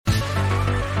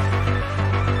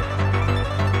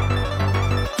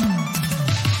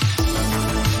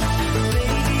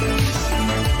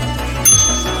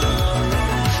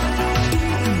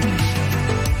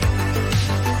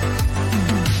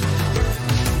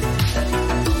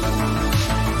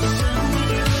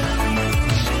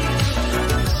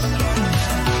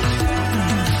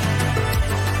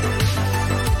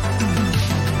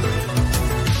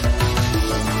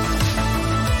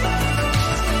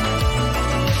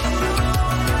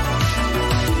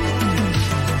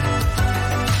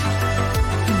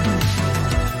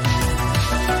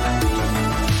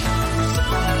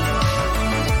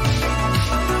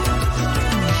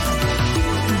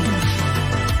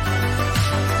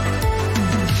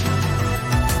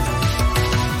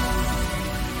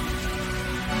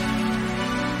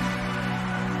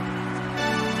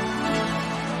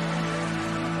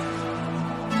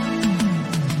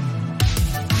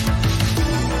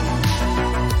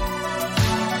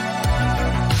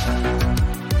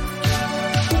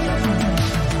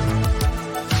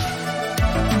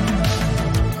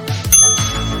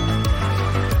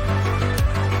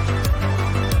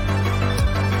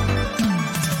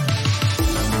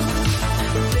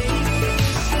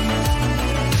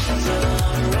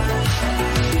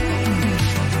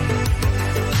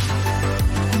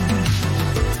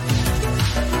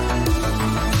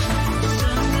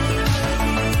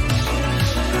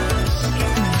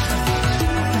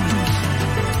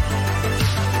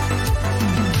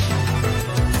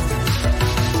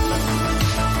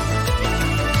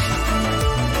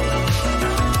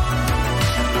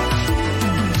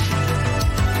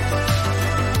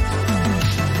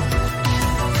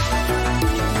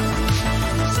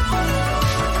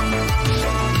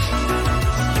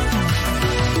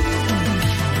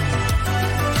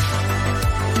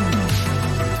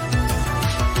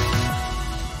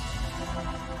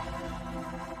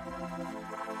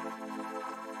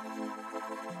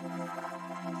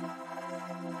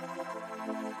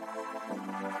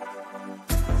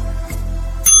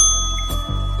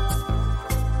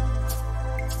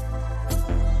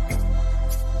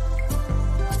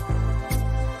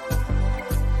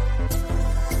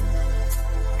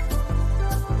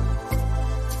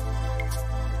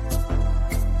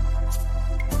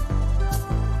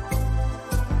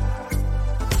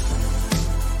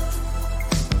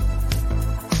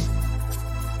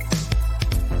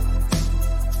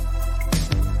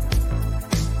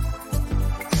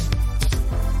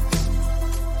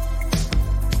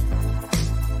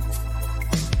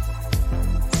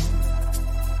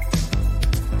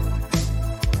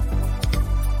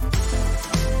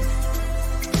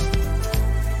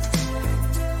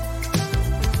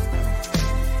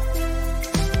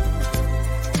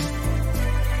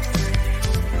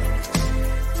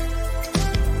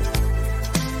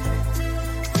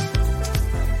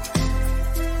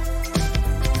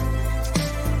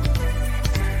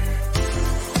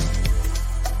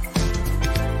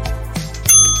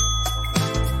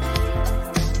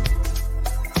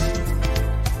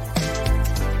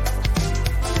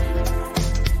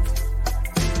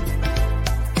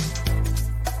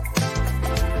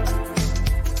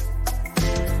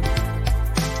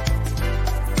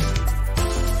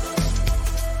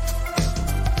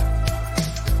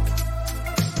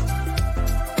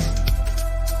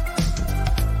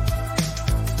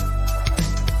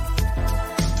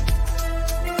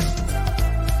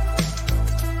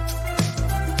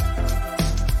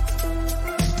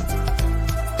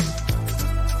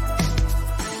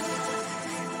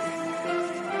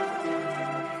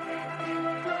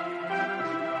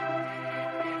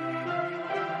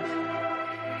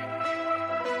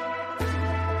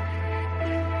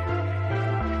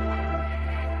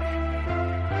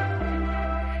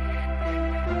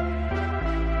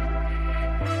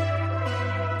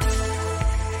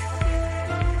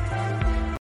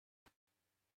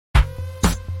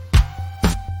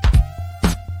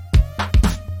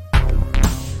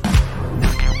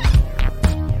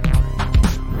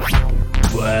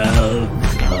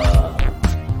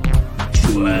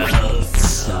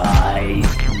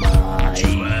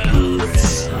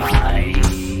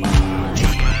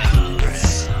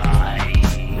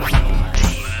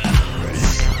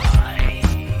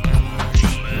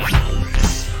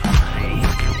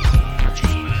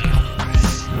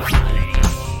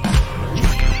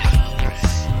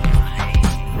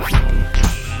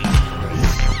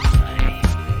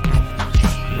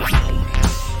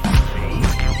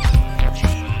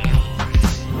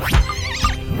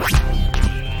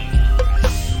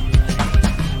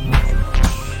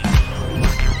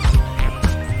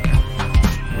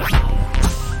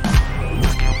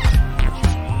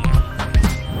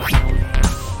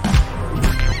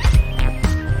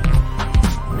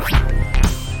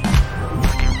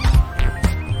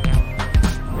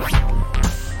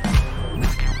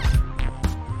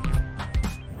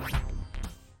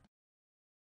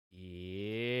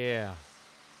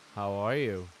How are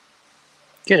you?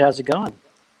 Good. How's it going?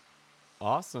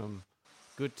 Awesome.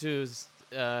 Good to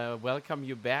welcome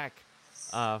you back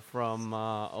from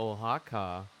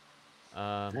Oaxaca.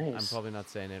 I'm Nice. probably not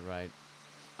saying it right.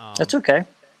 That's Um, okay.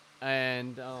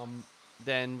 and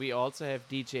then we also have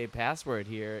DJ Password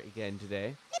here again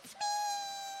today.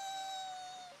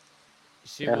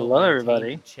 She Yeah, will hello, maintain the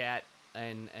everybody. chat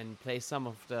and play some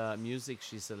of the music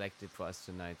she selected for us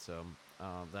tonight. So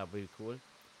that'll be cool.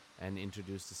 And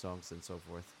introduce the songs and so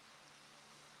forth.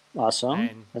 Awesome.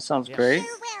 And That sounds yeah, great.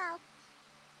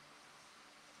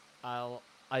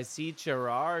 I see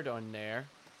Gerard on there.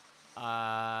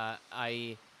 I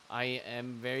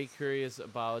am very curious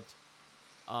about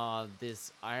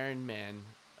this Iron Man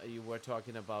you were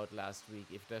talking about last week.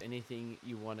 If there's anything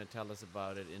you want to tell us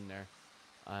about it in there,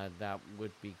 that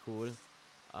would be cool.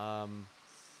 Um,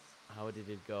 how did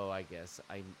it go? I guess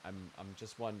I'm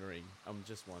just wondering. I'm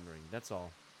just wondering. That's all.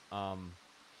 Um,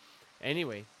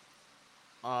 anyway,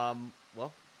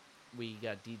 well, we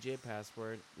got DJ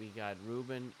Password. We got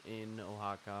Ruben in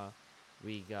Oaxaca.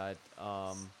 We got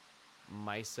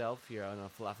myself here on a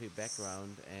fluffy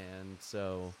background. And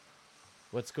so,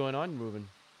 what's going on, Ruben?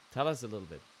 Tell us a little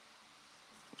bit.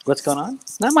 What's going on?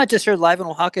 I'm not just here live in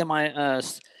Oaxaca in my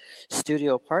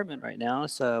studio apartment right now.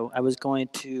 So I was going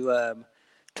to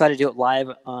try to do it live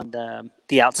on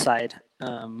the outside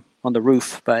on the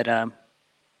roof, but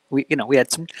we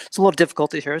had some little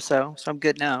difficulties here. So I'm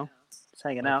good now. Just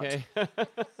hanging out. Okay,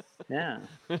 Yeah.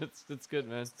 that's good,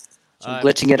 man. So I'm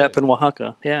That's glitching it up good. in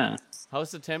Oaxaca. Yeah.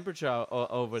 How's the temperature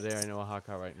over there in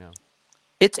Oaxaca right now?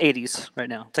 It's 80s right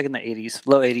now. It's like in the 80s,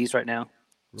 low 80s right now.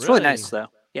 It's really Really, nice though.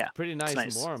 Yeah, pretty it's nice and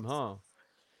nice. warm, huh?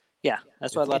 Yeah,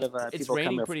 that's why a It's lot it's of it's people come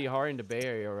raining here. pretty hard in the Bay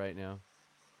Area right now.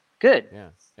 Good. Yeah,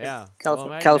 yeah.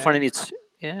 Well, California needs.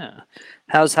 Yeah.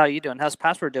 How you doing? How's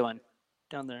Password doing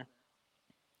down there?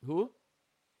 who?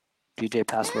 DJ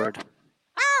Password.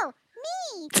 Oh,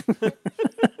 me!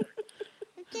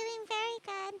 I'm doing very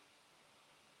good.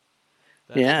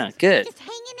 That's Yeah, awesome. good. Just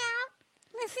hanging out,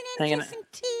 listening Hanging. to some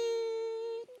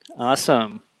tunes.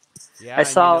 Awesome. Yeah, I and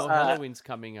you saw. know Halloween's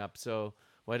coming up, so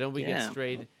why don't we get Yeah.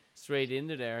 straight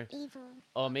into there? Evil.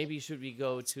 Or maybe should we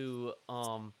go to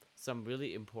some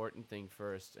really important thing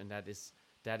first, and that is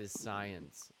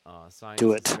science. Do Science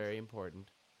is it. very important,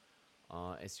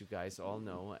 as you guys all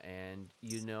know, and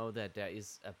you know that there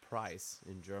is a prize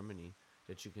in Germany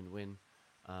that you can win.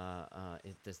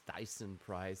 This Dyson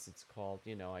prize. It's called.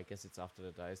 I guess it's after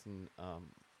the Dyson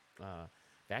uh,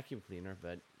 vacuum cleaner,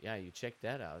 but yeah, you check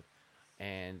that out.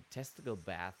 And testicle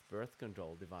bath birth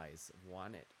control device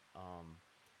won it.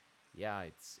 Yeah,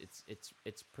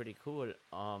 it's pretty cool.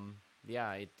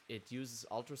 Yeah, it uses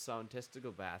ultrasound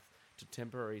testicle bath to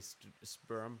temporary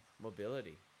sperm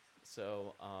mobility.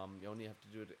 So you only have to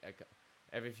do it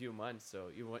every few months. So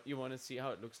you want to see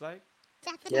how it looks like?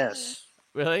 Definitely. Yes.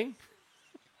 Really?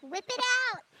 Whip it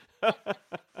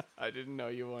I didn't know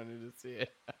you wanted to see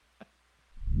it.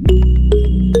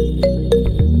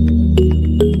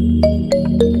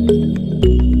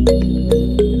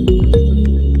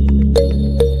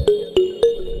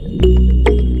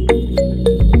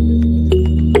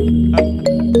 Oh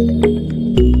boy.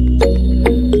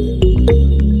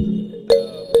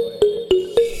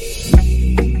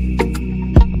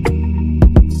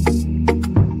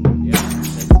 Yeah,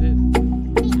 that's it.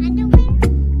 out. The underwear?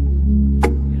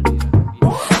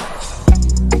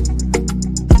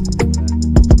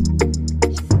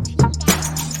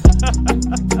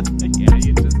 Yeah,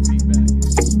 you just feedback.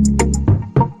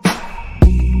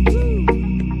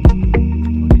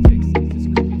 Only takes this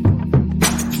cookie for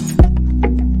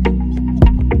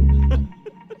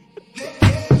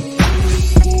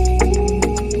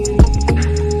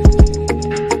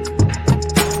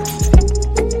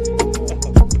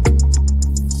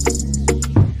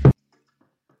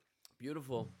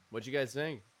Beautiful. What you guys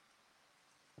think?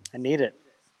 I need it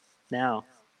now.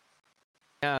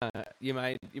 Yeah, you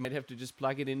might have to just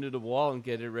plug it into the wall and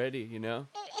get it ready.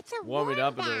 It's a Warm warm it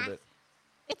up a bath. little bit.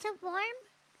 It's a warm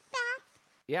bath.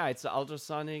 Yeah, it's an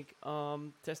ultrasonic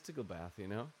testicle bath.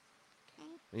 Okay.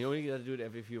 And you only got to do it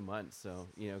every few months, so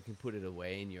you can put it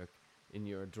away in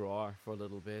your drawer for a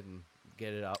little bit and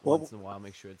get it out Well, once in a while.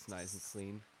 Make sure it's nice and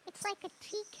clean. It's like a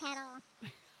tea kettle.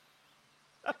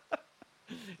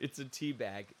 It's a tea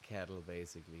bag kettle,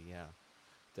 basically. Yeah,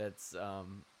 that's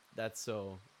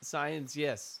so science.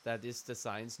 Yes, that is the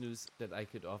science news that I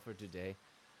could offer today,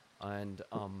 and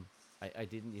I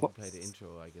didn't even well, play the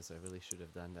intro. I guess I really should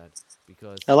have done that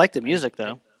because I like the I music I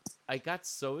though. I got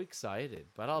so excited,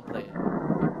 but I'll play it.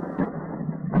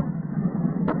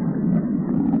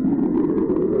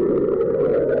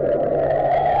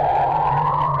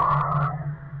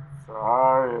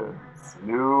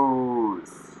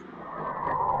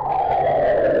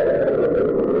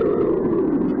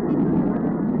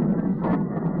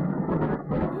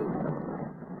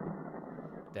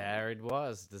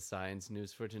 science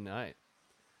news for tonight.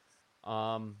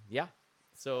 Yeah.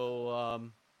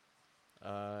 So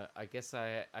I guess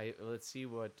I let's see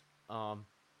what.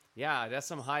 Yeah, there's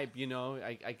some hype.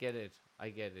 I get it. I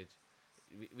get it.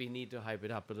 We need to hype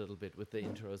it up a little bit with the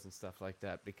intros and stuff like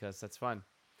that because that's fun.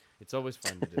 It's always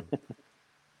fun to do.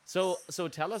 So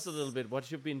tell us a little bit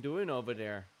what you've been doing over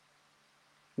there.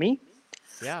 Me?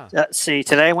 Yeah. See,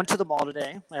 today I went to the mall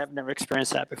today. I have never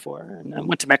experienced that before, and I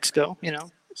went to Mexico.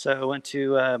 So I went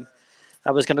to.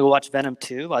 I was gonna go watch Venom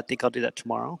 2. I think I'll do that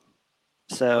tomorrow.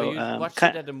 Oh, So you watched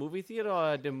it at the movie theater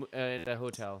or at the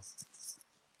hotel?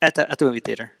 at the movie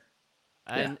theater.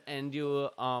 Yeah. And you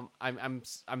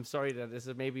I'm sorry that this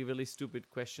is maybe a really stupid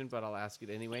question, but I'll ask it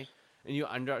anyway. And you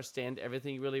understand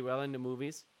everything really well in the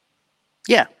movies?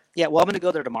 Yeah. Yeah. Well, I'm gonna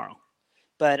go there tomorrow.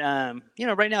 But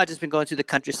right now I've just been going through the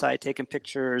countryside, taking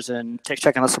pictures and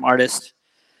checking out some artists.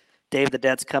 Day of the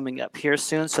Dead's coming up here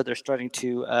soon, so they're starting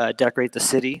to decorate the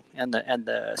city and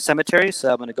the cemetery. So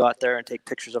I'm going to go out there and take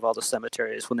pictures of all the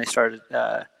cemeteries when they started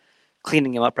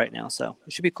cleaning them up right now. So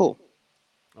it should be cool.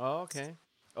 Oh, okay.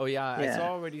 Oh yeah, I Yeah. saw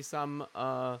already some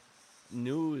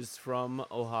news from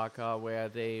Oaxaca where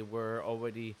they were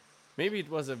already. Maybe it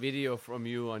was a video from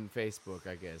you on Facebook,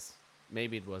 I guess.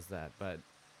 Maybe it was that, but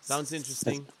sounds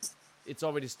interesting. It's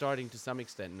already starting to some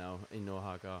extent now in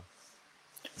Oaxaca.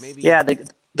 Maybe. Yeah,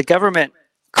 the government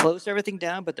closed everything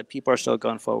down, but the people are still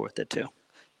going forward with it too.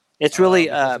 It's really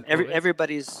Because of COVID?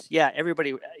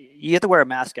 everybody. You have to wear a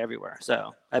mask everywhere.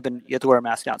 So you have to wear a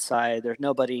mask outside. There's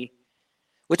nobody,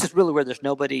 which is really weird. There's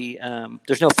nobody.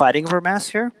 There's no fighting over masks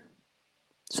here.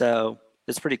 So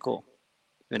it's pretty cool.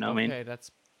 You know what I mean? Okay,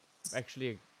 that's actually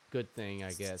a good thing,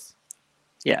 I guess.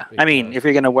 Yeah, I mean, Because- if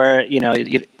you're gonna wear it,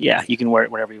 you can wear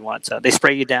it wherever you want. So they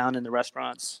spray you down in the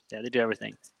restaurants. Yeah, they do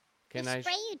everything. Can They I?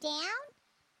 spray you down?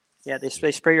 Yeah, they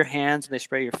spray your hands and they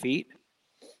spray your feet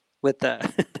with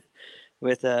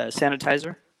with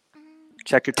sanitizer.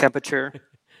 Check your temperature.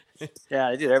 Yeah,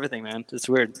 they do everything, man. It's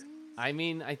weird. I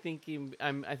mean, I think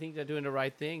they're doing the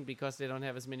right thing because they don't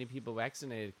have as many people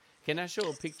vaccinated. Can I show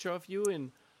a picture of you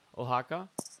in Oaxaca?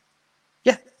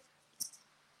 Yeah.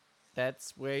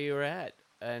 That's where you're at,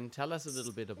 and tell us a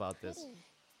little bit about this. Pretty.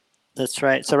 That's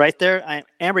right. So right there,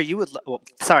 Amber, you would.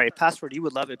 Password, you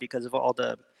would love it because of all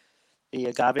the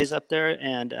agaves up there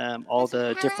and all That's the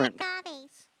hella different.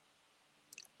 agaves.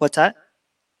 What's that?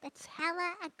 That's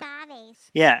hella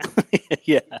agaves. Yeah,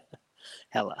 yeah,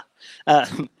 hella.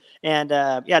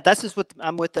 That's just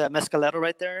I'm with Mescalero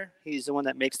right there. He's the one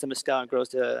that makes the mezcal and grows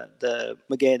the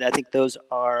maguey. I think those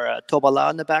are Tobala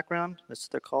in the background. That's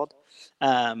what they're called.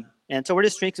 And so we're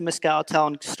just drinking mezcal,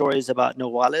 telling stories about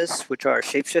Nahuales, which are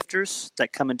shapeshifters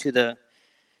that come into the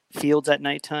fields at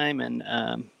nighttime, and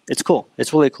it's cool.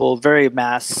 It's really cool. Very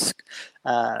masked.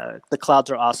 The clouds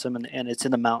are awesome, and it's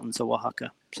in the mountains of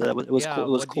Oaxaca. So it was Yeah. cool. It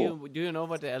was What cool. do you know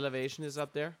what the elevation is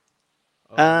up there?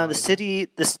 The city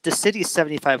is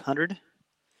 7,500.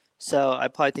 So I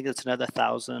probably think it's another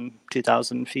 1,000,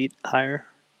 2,000 feet higher.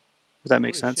 Does that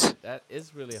make sense? That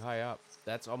is really high up.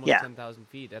 That's almost Yeah. 10,000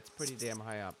 feet. That's pretty damn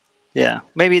high up. Yeah.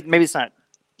 Maybe it's not.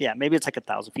 Yeah, maybe it's like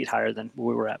 1,000 feet higher than where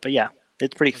we were at. But yeah,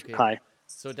 it's pretty Okay. high.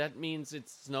 So that means it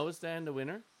snows there in the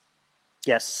winter.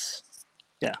 Yes.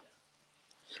 Yeah.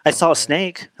 I saw a Okay.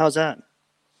 snake. How's that?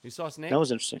 You saw a snake, That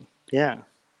was interesting. Yeah.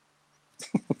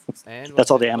 and That's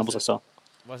all the was animals I it- saw.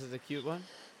 Was it a cute one?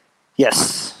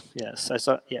 Yes, I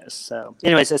saw. Yes. So,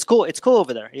 anyways, it's cool. It's cool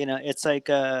over there. It's like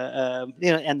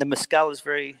and the mezcal is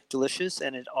very delicious,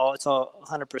 and it's all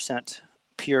 100%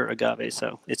 pure agave.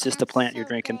 So it's just a That's plant you're so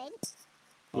drinking.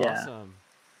 good. Yeah. Awesome.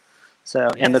 So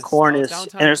and the Yes, corn is and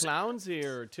downtown there's clowns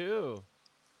here too.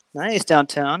 nice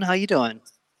downtown. How you doing?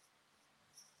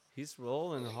 He's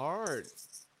rolling hard.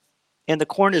 And the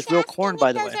corn is He's real asking corn, if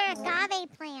by the those way. are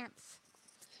agave plants.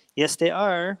 Yes, they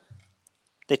are.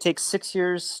 They take 6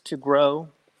 years to grow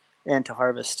and to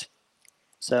harvest.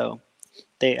 So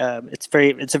it's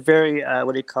a very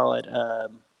what do you call it?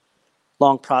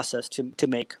 Long process to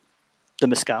make the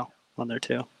mezcal on there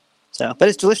too. So, but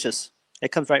it's delicious.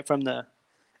 It comes right from the.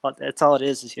 That's all it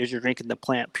is you're drinking the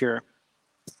plant pure.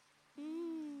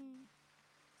 Mm.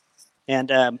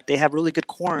 And they have really good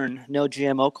corn, no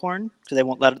GMO corn, because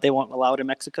they won't allow it in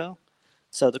Mexico.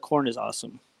 So the corn is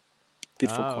awesome,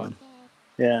 beautiful Oh. corn.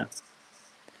 Good. Yeah.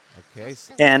 Okay.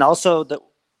 And also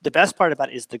the best part about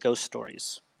it is the ghost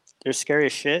stories. They're scary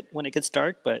as shit when it gets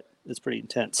dark, but it's pretty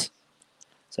intense.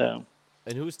 So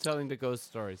And who's telling the ghost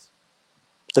stories?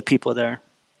 the people there,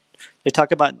 they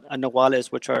talk about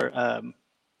Nahuales, which are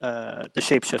the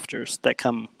shapeshifters that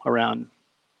come around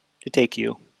to take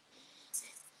you.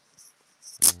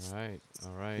 All right.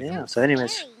 All right. Yeah. So,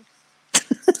 anyways,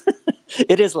 Scary.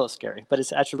 It is a little scary, but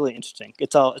it's actually really interesting.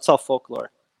 It's all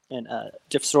folklore and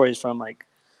different stories from like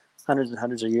hundreds and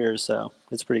hundreds of years. So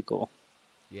it's pretty cool.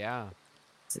 Yeah.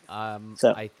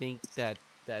 So I think that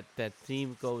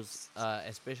theme goes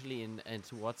especially in and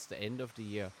towards the end of the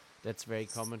year. That's very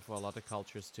common for a lot of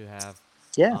cultures to have.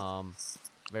 yeah, Um,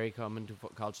 very common for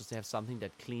cultures to have something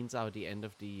that cleans out the end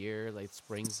of the year, like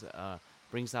brings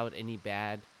out any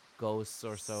bad ghosts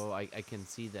or so. I can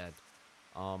see that.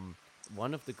 Um,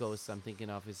 one of the ghosts I'm thinking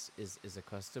of is a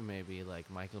custom, maybe like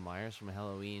Michael Myers from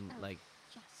Halloween. Oh, Like,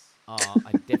 yes.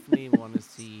 I definitely want to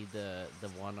see the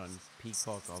one on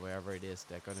Peacock or wherever it is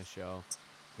they're gonna show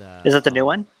the is it the new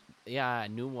one? yeah, a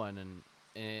new one, and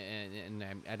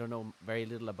I don't know very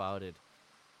little about it,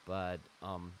 but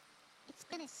It's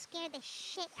gonna scare the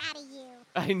shit out of you.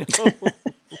 I know.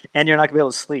 And you're not gonna be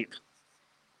able to sleep.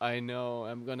 I know.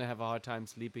 I'm gonna have a hard time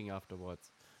sleeping afterwards.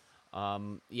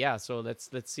 Yeah. So let's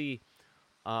see.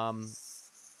 Um,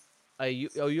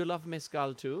 you love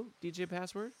mezcal too, DJ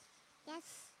Password? Yes.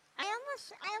 I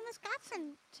almost got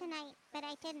some tonight, but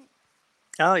I didn't.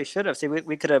 Oh, you should have. See,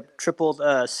 we could have tripled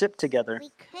sip together. We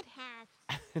could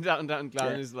have. Downtown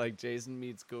Clown Yeah. is like Jason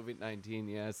meets COVID-19.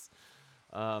 Yes.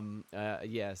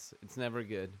 Yes. It's never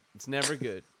good. It's never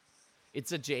good.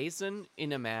 It's a Jason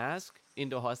in a mask in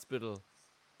the hospital,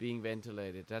 being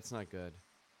ventilated. That's not good.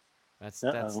 That's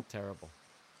Uh-oh. terrible.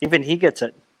 Even he gets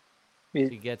it.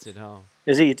 He gets it, huh?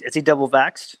 Is he double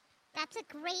vaxxed? That's a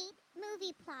great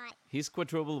movie plot. He's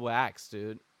quadruple wax,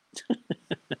 dude.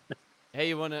 Hey,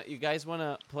 you guys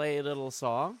wanna play a little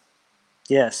song?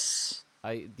 Yes.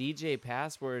 DJ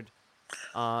Password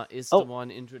is Oh. the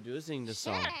one introducing the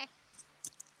song. Sure.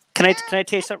 Can I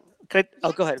tell you something?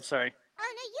 Oh, go ahead. I'm sorry.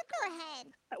 Oh no, you go ahead.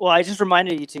 Well, I just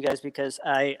reminded you two guys because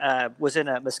I was in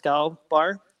a mezcal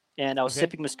bar and I was Okay.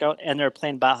 sipping mezcal and they were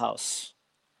playing Bauhaus.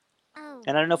 Oh.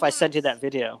 And I don't know if I sent you yes. that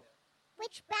video.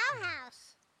 Which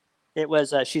Bauhaus? It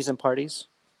was She's in Parties.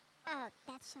 Oh,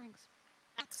 that song's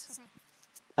excellent.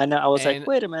 I know. I was And- like,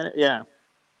 wait a minute. Yeah.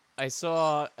 I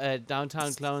saw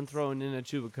Downtown Clown throwing in a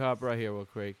Chupacabra here real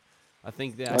quick. I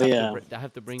think that Oh, yeah. I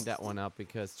have to bring that one up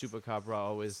because Chupacabra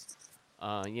always,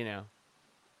 you know,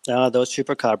 Oh, those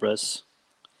chupacabras.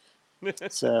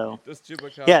 So, those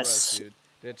Chupacabras, Yes. dude.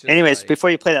 They're just anyways, like, before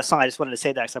you play that song, I just wanted to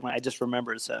say that because I just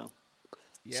remembered. So,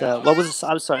 yeah, so what was this?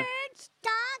 I'm sorry. Birds,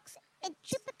 dogs, and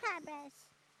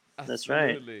chupacabras. That's right.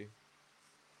 absolutely.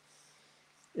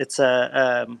 It's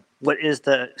what is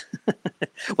the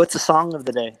what's the song of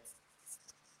the day?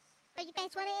 Oh, you guys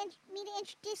want me to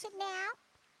introduce it now?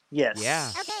 Yes.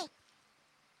 Yeah. Okay.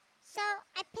 So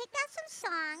I picked out some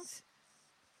songs.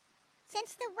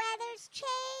 Since the weather's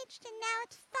changed and now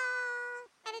it's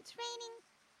fall and it's raining,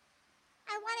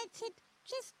 I wanted to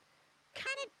just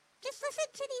just listen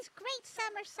to these great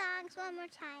summer songs one more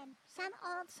time. Some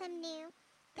old, some new.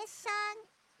 This song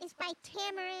is by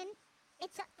Tamarin.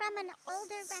 It's from an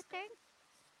older record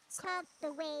called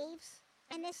The Waves,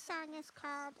 and this song is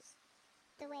called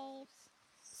The Waves.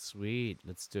 Sweet.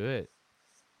 Let's do it.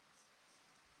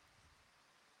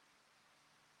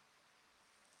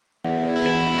 Thank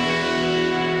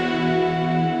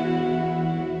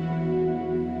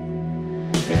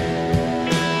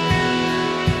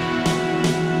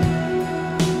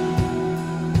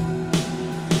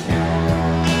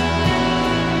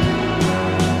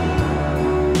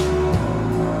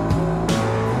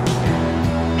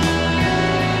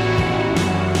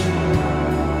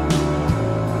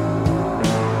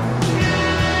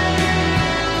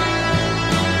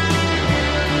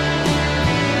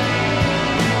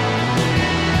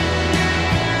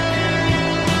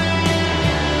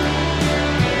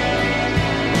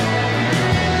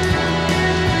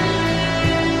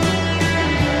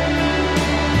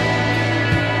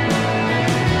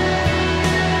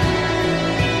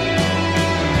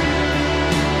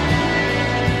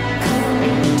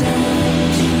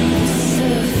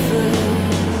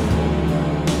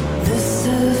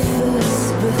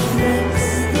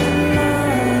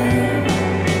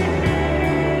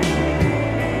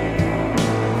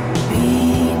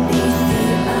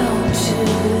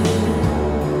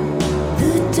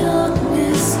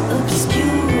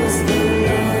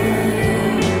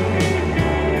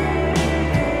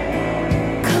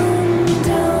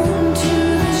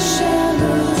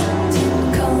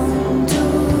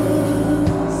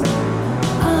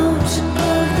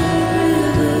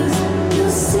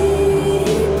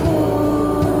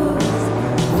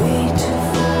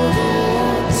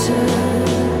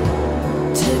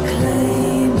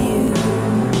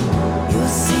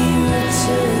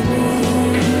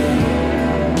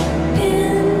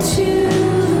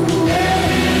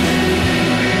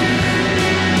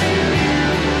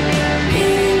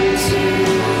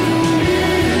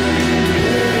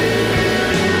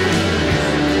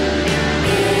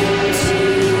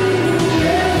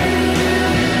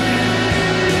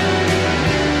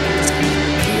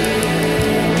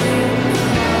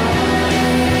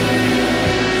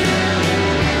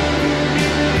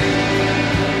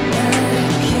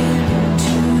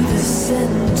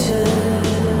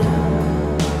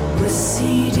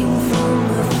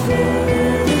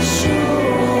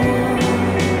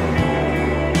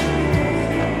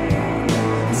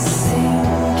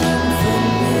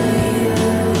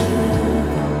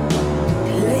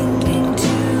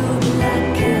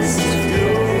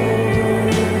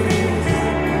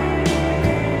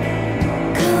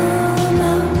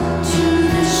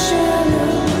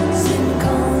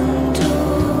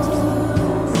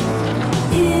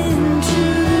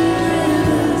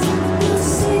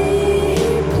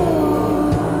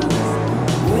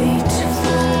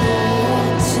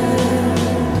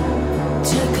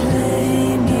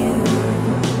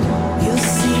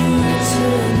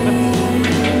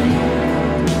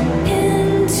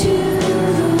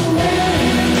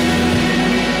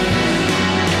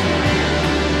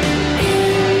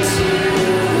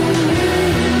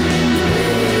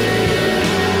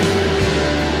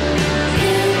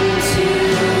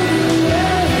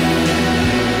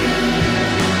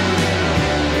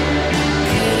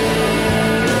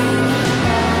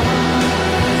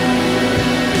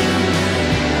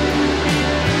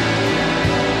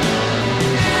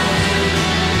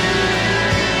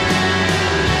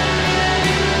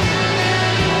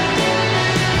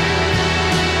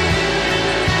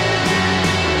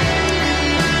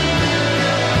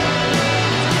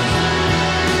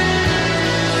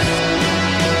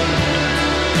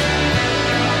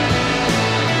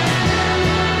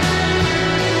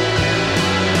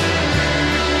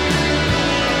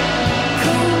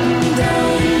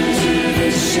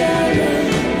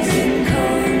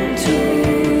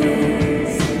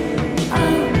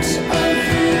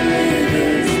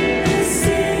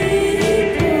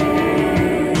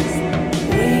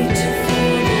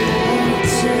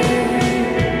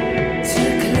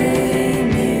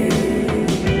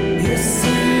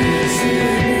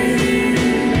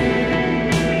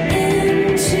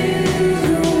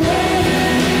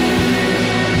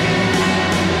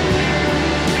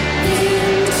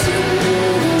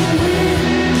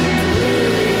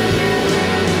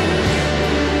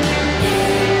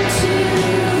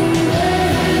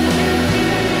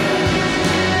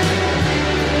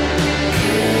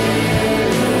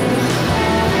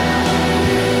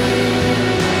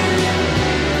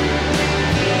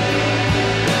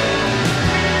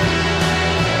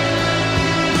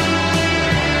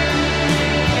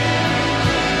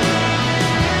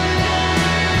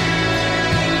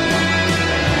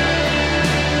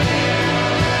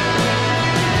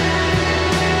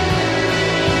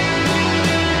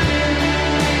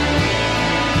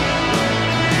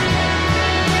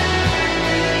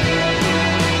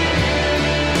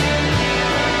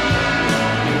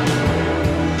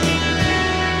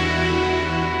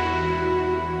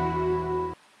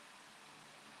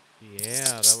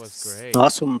that was great.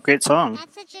 Awesome, great song.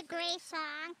 That's such a great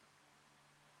song.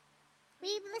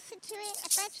 We've listened to it a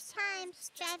bunch of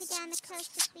times driving down the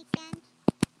coast this weekend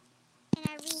in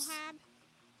our rehab.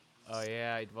 Oh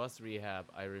yeah, it was Rehab.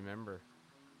 I remember.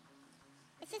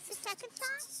 Is this the second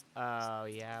song? Oh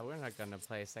yeah, we're not gonna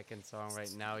play a second song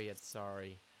right now yet.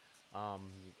 Sorry.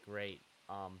 Great.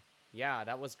 Yeah,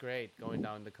 that was great. Going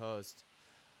down the coast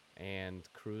and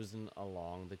cruising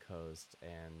along the coast.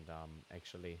 And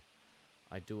actually,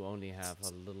 I do only have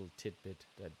a little tidbit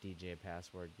that DJ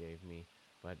Password gave me,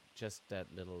 but just that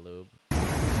little loop.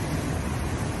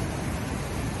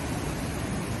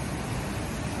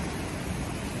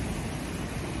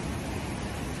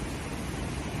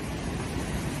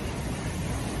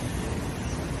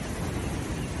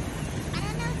 I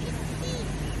don't know if you can see.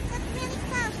 Look really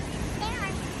close. There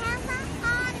are hella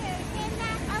otters in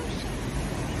that ocean.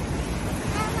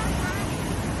 Hella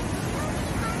otters. So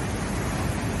many otters.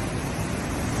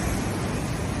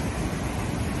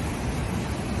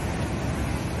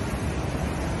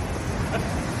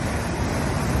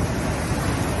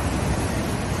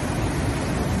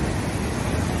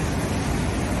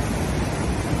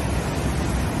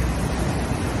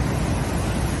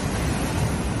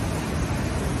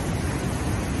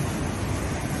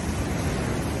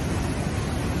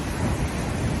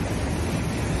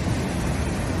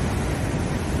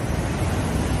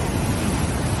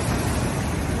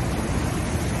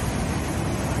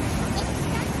 It's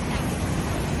sunset.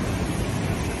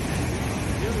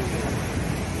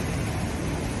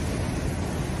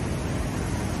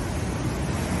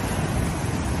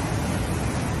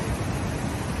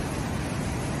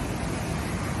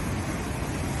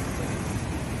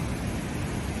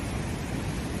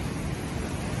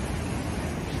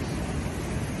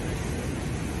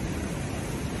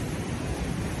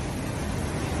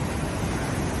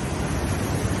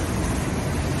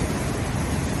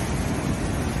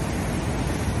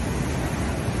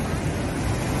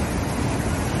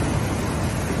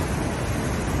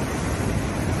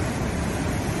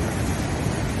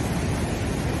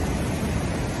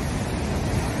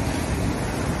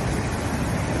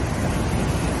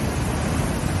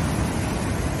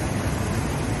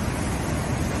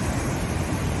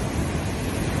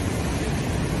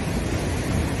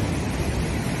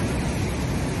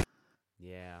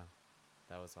 Yeah,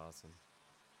 that was awesome.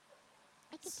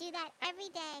 I could do that every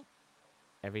day.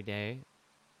 Every day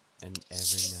and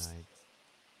every night.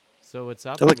 So what's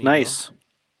up, They look amigo? nice.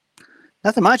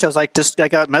 Nothing much. I was like, I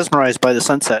got mesmerized by the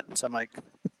sunset. So I'm like,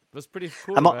 It was pretty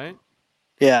cool, I'm all, right?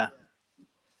 yeah.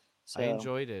 I So,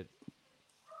 enjoyed it.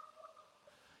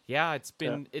 Yeah,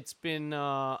 so it's been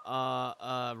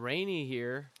rainy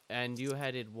here, and you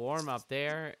had it warm up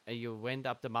there. And you went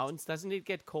up the mountains. Doesn't it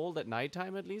get cold at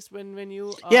nighttime at least when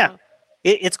you yeah,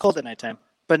 it's cold at nighttime,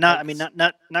 but not. I like? mean,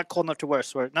 not cold enough to wear a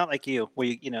sweater. Not like you, where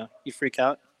you freak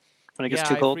out when it gets Yeah,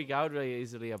 too I cold. freak out really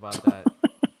easily about that.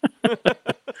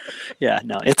 Yeah,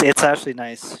 no, it's actually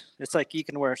nice. It's like you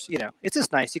can wear. It's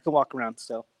just nice. You can walk around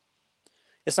still.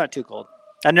 It's not too cold.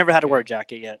 I never had to wear a Okay.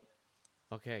 jacket yet.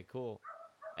 Okay, cool.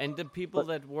 And the people But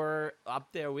that were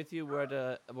up there with you were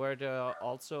the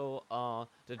also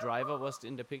the driver was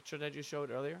in the picture that you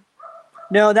showed earlier?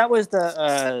 no, that was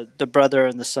the brother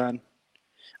and the son.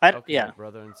 Okay, Yeah.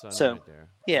 brother and son So right there.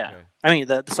 yeah, Okay. I mean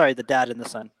sorry, the dad and the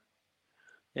son.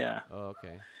 Yeah. Oh,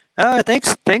 okay.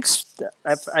 Thanks.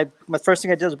 My first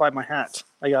thing I did was buy my hat.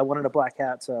 I wanted a black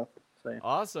hat, so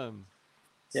Awesome.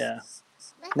 yeah.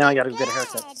 Now I Looking got to go get a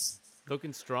haircut. good.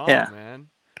 Looking strong, Yeah. man.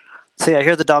 See, I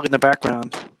hear the dog in the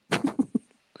background.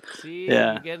 See, you're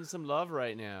Yeah. getting some love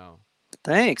right now.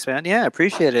 Thanks, man. Yeah, I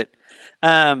appreciate it.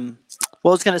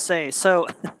 What I was gonna say. So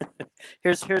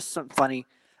here's something funny.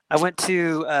 I went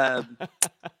to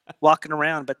walking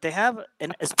around, but they have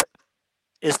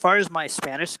as far as my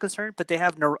Spanish is concerned, but they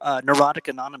have Neurotic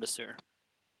Anonymous here.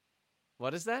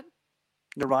 What is that?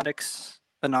 Neurotics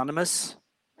Anonymous.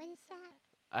 What is that?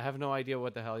 I have no idea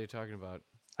what the hell you're talking about.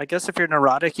 I guess if you're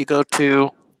neurotic, you go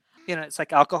to, it's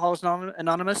like Alcoholics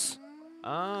Anonymous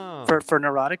Oh, for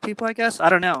neurotic people. I guess I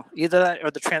don't know either that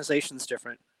or the translation's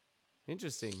different.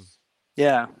 interesting.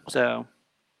 Yeah. So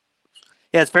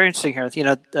yeah, it's very interesting here.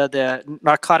 The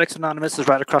Narcotics Anonymous is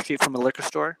right across the street from a liquor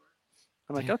store.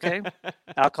 I'm like, okay.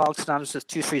 Alcoholics Anonymous is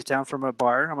 2 streets down from a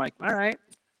bar. I'm like, all right.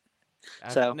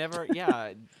 I've So, never,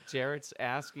 yeah. Jared's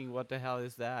asking, what the hell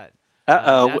is that?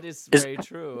 uh-oh. That is very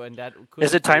true, and that could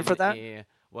Is it have time for been that? a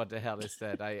what the hell is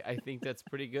that? I think that's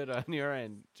pretty good on your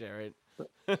end, Jared.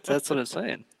 That's what I'm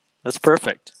saying. That's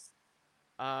perfect.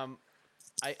 Um,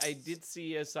 I did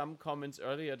see some comments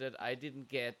earlier that I didn't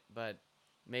get, but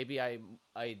maybe I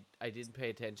didn't pay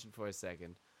attention for a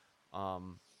second.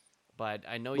 but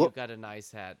I know you Well, got a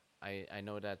nice hat. I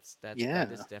know that is yeah.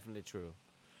 definitely true.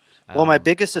 Well, my Um,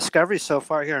 biggest discovery so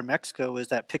far here in Mexico was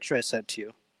that picture I sent to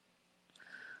you.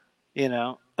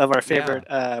 Of our yeah. favorite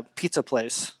pizza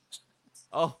place.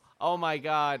 Oh my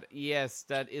God. Yes,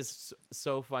 that is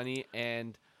so funny,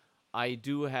 and I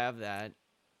do have that,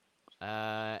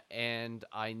 and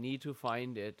I need to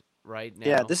find it right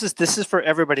Yeah, now. this is for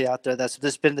everybody out there. That's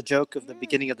this been the joke of the Ooh.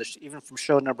 beginning of the even from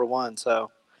show number one.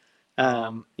 So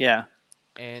Um, yeah,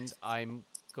 and I'm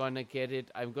gonna get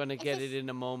it. I'm gonna Is get it this in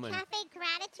a moment. Cafe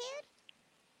Gratitude?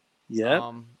 yep.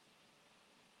 Um,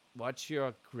 watch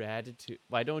your gratitude.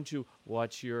 Why don't you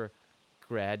watch your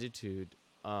gratitude?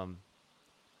 Um,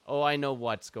 oh, I know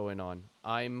what's going on.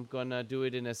 I'm gonna do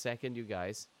it in a second, you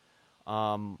guys.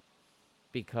 Um,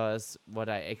 because what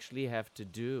I actually have to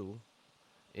do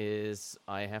is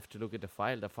I have to look at the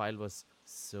file. The file was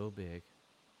so big,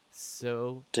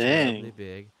 so terribly Dang,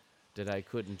 big, that I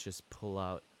couldn't just pull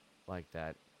out like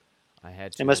that. I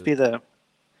had it must to. be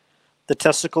the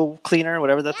testicle cleaner,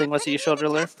 whatever that Yeah, thing was put that you it in showed the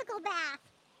earlier. testicle bath.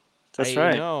 That's I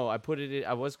right. know. I put it in.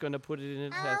 I was gonna put it in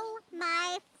a test. Oh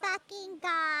my fucking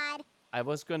god. I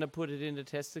was gonna put it in the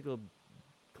testicle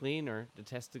cleaner, the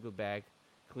testicle bag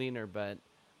cleaner, but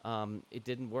it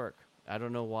didn't work. I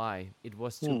don't know why. It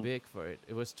was too Hmm. big for it.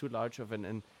 It was too large of an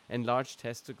enlarged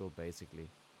testicle, basically.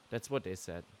 That's what they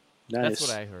said. That's what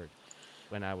Nice. I heard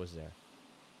when I was there.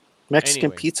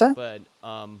 Mexican Anyway, pizza. but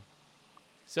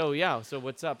so yeah. So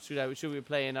what's up? Should we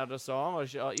play another song, or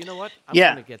you know what? I'm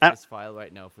Yeah. gonna get this file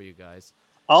right now for you guys.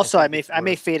 I Also, I think may it's I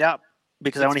may worth fade out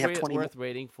because I it's only have 20. worth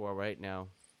waiting for right now,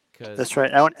 It's cause That's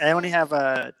right. I only 10:06. have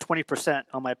 20%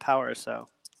 on my power, so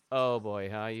oh boy,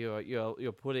 huh?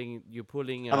 You're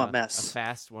pulling I'm a a mess.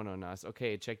 fast one on us.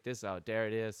 Okay, check this out. There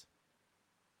it is.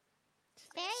 It's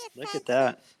very Look at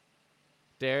that. offensive.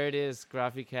 There it is.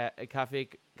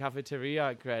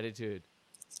 Cafeteria gratitude.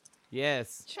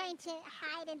 Yes. Trying to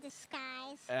hide in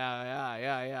disguise.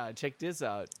 Yeah. Check this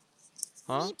out.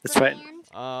 Huh? Sweet That's right. brand.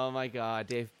 Oh my God,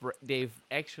 they've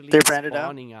actually They're branded out.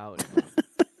 spawning out.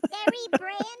 They're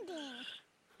rebranding.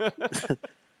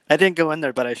 I didn't go in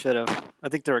there, but I should have. I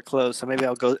think they were closed, so maybe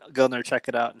I'll go in there, check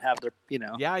it out, and have their.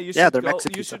 Yeah, you Yeah, should their go.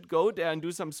 Mexican You pizza. should go there and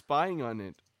do some spying on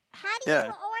it. How do you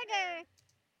Yeah, order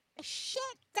a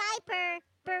shit diaper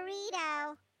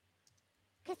burrito?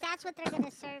 Because that's what they're going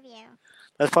to serve you.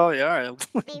 that's probably all right.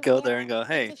 They Go will. there and go, It's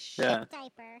hey, a shit yeah.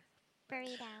 diaper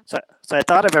burrito. So I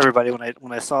thought of everybody when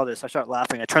I saw this. I started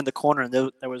laughing. I turned the corner and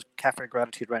there was Cafe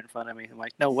Gratitude right in front of me. I'm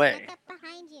like, no way. Snuck up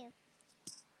behind you.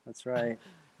 That's right.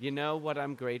 You know what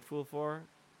I'm grateful for?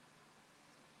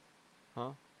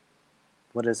 Huh?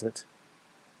 What is it?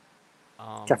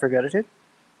 Um, Cafe Gratitude?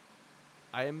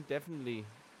 I am definitely.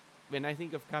 When I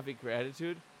think of Cafe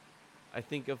Gratitude, I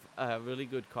think of a really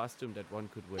good costume that one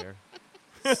could wear.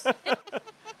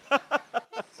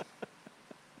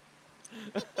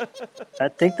 I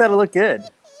think that'll look good.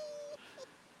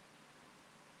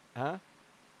 Huh?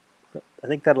 I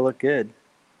think that'll look good.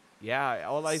 Yeah,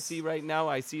 all I see right now,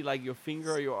 I see like your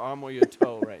finger, your arm, or your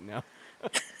toe right now.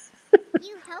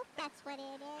 You hope that's what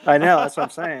it is. I know. That's what I'm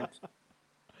saying.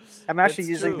 I'm actually That's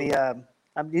using true.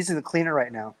 I'm using the cleaner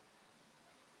right now.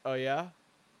 Oh yeah?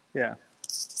 Yeah.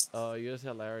 Oh, you're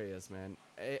hilarious, man.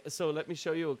 So let me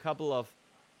show you a couple of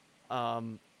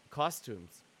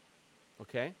costumes.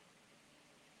 Okay.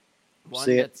 One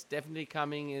See it? that's definitely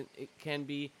coming. It can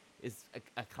be is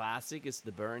a classic. Is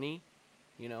the Bernie.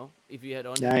 You know, if you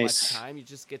don't have much Nice. time, you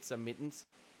just get some mittens,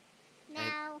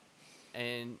 No.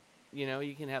 and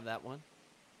you can have that one.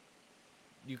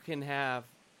 You can have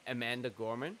Amanda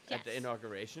Gorman at the Yes.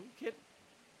 inauguration kit.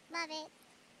 Love it.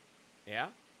 Yeah.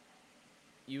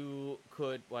 You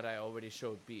could, what I already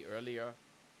showed B earlier,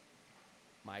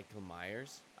 Michael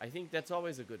Myers. I think that's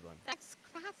always a good one. That's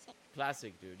classic.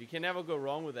 Classic, dude. You can never go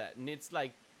wrong with that. And it's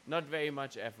like not very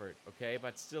much effort, okay?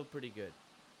 But still pretty good.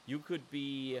 You could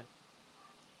be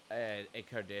a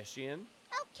Kardashian.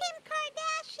 Oh, Kim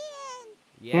Kardashian.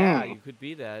 Yeah, Hmm. you could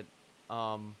be that.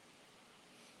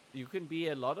 You can be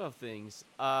a lot of things.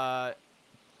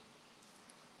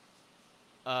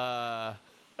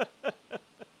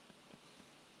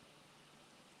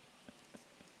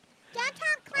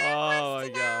 Downtown Clown Oh wants my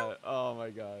to know god. Oh my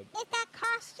god. if that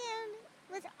costume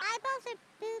was eyeballs or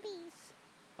boobies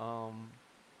Um,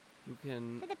 you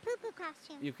can for the poo-poo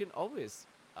costume. you can always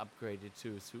upgrade it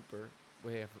to super.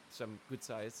 We have some good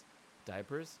size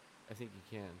diapers. I think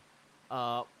you can.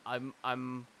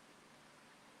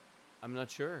 I'm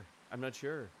not sure. I'm not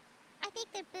sure. I think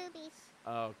they're boobies.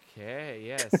 Okay.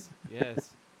 Yes. Yes.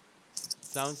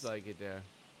 Sounds like it there.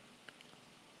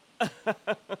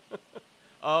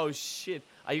 Oh shit!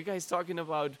 Are you guys talking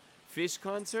about Fish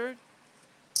concert?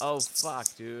 Oh fuck,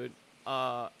 dude.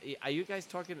 Are you guys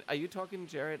talking? Are you talking,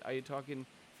 Jared? Are you talking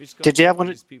fish Did you concert have where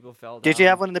one? these people fell Did you down?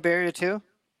 have one in the Bay Area too?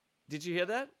 Did you hear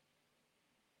that,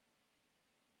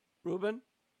 Ruben?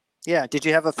 Yeah. Did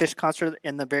you have a Fish concert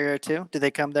in the Bay Area too? Did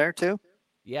they come there too?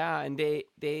 Yeah, and they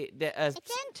It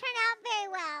didn't turn out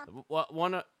very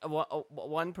well.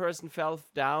 one person fell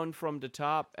down from the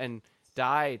top and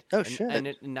died, Oh and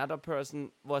shit! another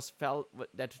person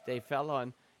that they fell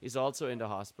on is also in the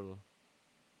hospital.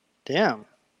 Damn.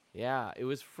 Yeah, it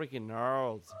was freaking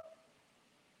gnarled.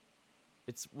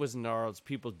 It was gnarled.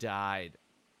 People died.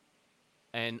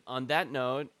 And on that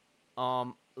note,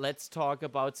 let's talk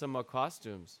about some more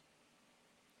costumes.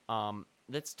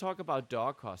 Let's talk about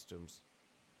dog costumes.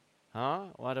 Huh?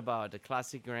 What about the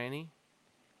classic granny?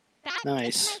 That is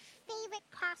Nice. my favorite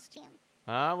costume.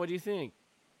 Huh? What do you think?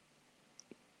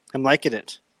 I'm liking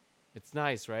it. It's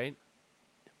nice, right?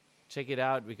 Check it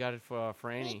out. We got it for We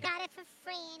Franny. got it for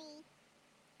Franny.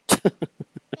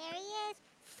 There he is.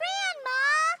 Fran,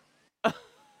 Ma!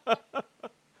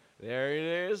 There it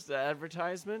is, the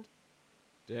advertisement.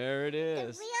 There it The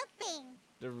is. real thing.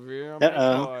 The real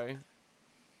Uh-oh. McCoy.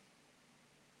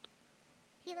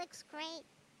 He looks great.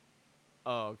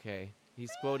 Oh, okay.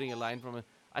 He's quoting a line from a.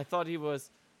 I thought he was.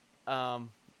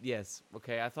 Yes.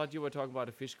 Okay. I thought you were talking about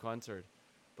a fish concert,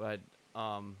 but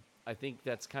I think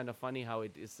that's kind of funny how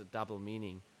it is a double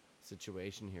meaning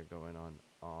situation here going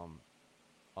on.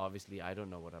 Obviously, I don't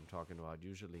know what I'm talking about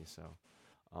usually, so.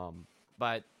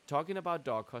 But talking about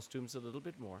dog costumes a little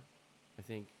bit more, I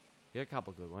think here are a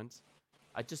couple good ones.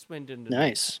 I just went in the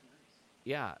Nice.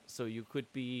 Yeah, so you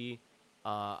could be,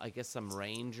 I guess, some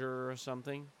ranger or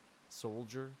something,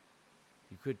 soldier.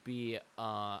 You could be,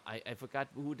 I forgot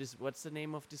what's the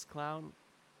name of this clown?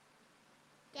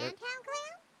 Downtown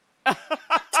Clown?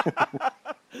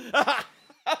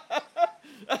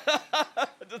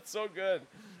 That's so good.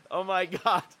 Oh my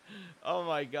god. Oh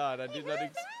my god. I did not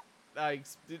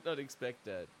did not expect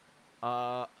that.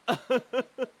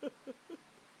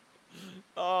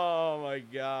 Oh my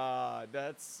god.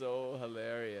 That's so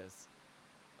hilarious.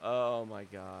 Oh my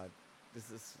god. This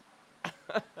is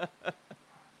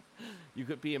You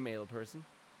could be a male person.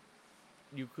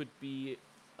 You could be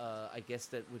I guess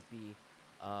that would be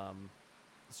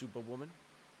Superwoman.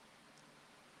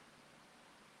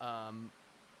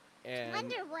 And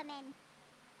Wonder Woman.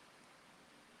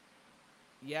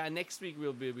 yeah, next week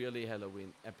will be really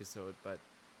Halloween episode, but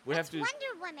we That's have to.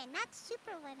 Wonder Woman, not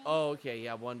Superwoman. Oh, okay,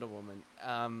 yeah, Wonder Woman.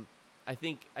 I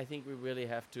think we really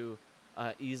have to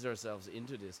ease ourselves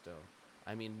into this, though.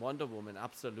 I mean, Wonder Woman,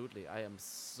 absolutely. I am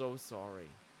so sorry.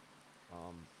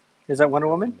 Is that Wonder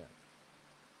for Woman? that.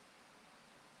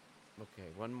 Okay,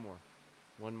 one more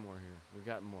here. We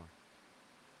got more.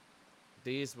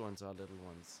 These ones are little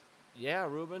ones. Yeah,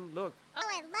 Ruben, look. Oh,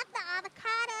 I love the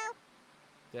avocado.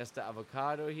 There's the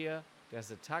avocado here. There's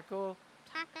the taco.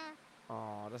 Taco.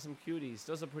 Oh, there's some cuties.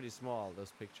 Those are pretty small,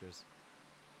 those pictures.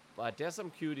 But there's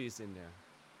some cuties in there.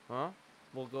 Huh?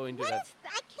 We'll go into that.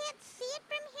 I can't see it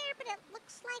from here, but it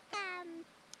looks like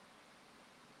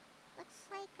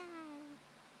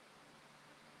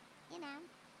you know.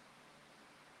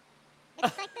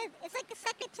 It's like the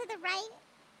second to the right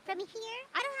from here.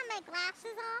 I don't have my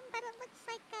glasses on, but it looks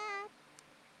like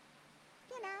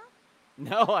you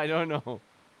know, No, I don't know.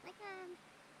 like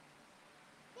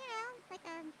you know, like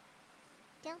a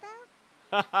dildo.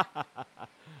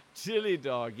 Chili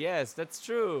dog. Yes, that's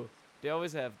true. They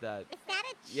always have that. Is that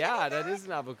a chili Yeah, dog? that is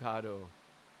an avocado.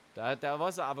 That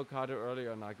was an avocado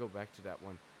earlier, and I'll go back to that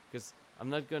one because I'm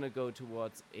not gonna go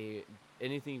towards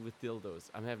anything with dildos.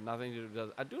 I have nothing to do with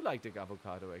that. I do like the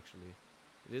avocado actually.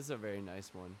 It is a very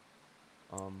nice one.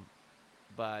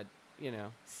 But you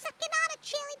know. Sucking on a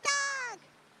chili dog.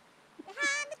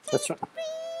 Behind the That's tea right.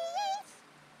 breeze.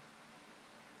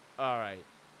 All right.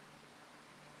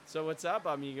 So what's up,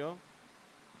 amigo?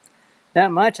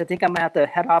 Not much. I think I'm gonna have to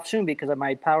head off soon because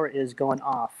my power is going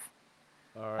off.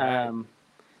 All right.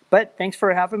 But thanks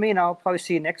for having me, and I'll probably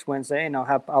see you next Wednesday. And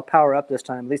I'll power up this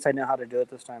time. At least I know how to do it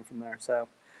this time from there. So,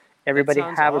 everybody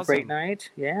sounds have a great awesome. night.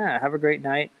 Yeah, have a great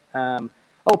night.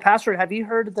 Oh, Pastor, have you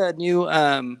heard the new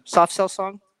Soft Cell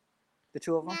song? The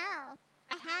two of them.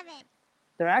 No, I haven't.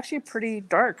 They're actually pretty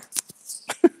dark.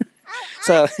 Oh,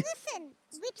 So- listen.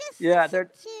 We just Yeah, listened they're-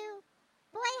 to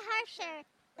Boy Harsher.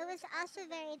 It was also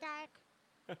very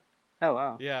dark. Oh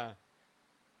wow. Yeah,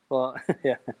 Well,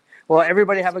 yeah. Well,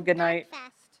 everybody have a good Dark night.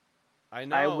 Fest. I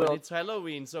know. will- And it's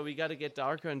Halloween, so we gotta get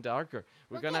darker and darker.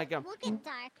 We'll We'll get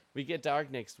dark. We get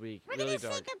dark next week. We're Really gonna say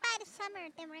dark. goodbye to summer,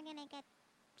 then we're gonna get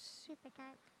super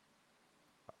dark.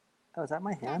 Oh, is that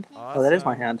my hand? Darkness. Oh, that is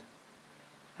my Awesome. hand.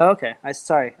 Okay,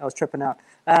 sorry, I was tripping out.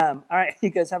 All right,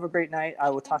 you guys have a great night. I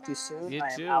will talk to you soon. You I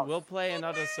am too. out. We'll play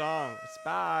another song.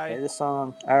 Bye. Play the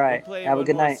song. All We'll right, play have a one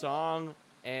good more night. song,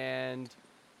 and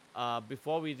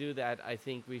before we do that, I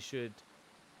think we should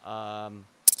um,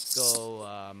 go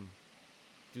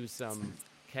do some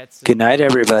cats Good and night,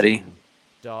 dogs everybody. and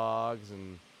dogs,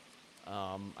 and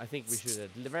I think we should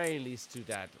at the very least do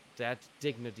that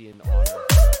dignity and honor.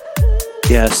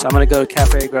 Yes, I'm gonna go to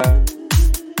Cafe Gra.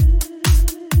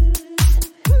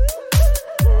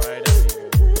 All right,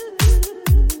 amigos.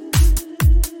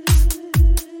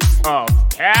 Of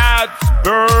cats,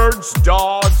 birds,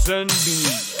 dogs, and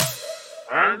bees.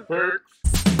 And pigs.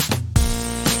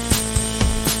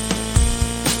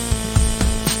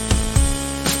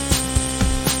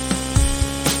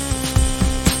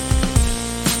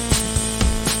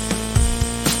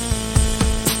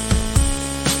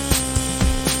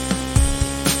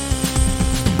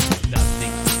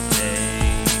 Nothing to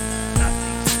say,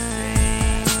 nothing to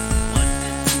say. What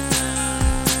did you know?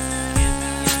 Give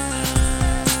me a no.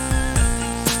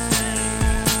 Nothing to say,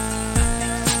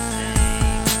 nothing to say.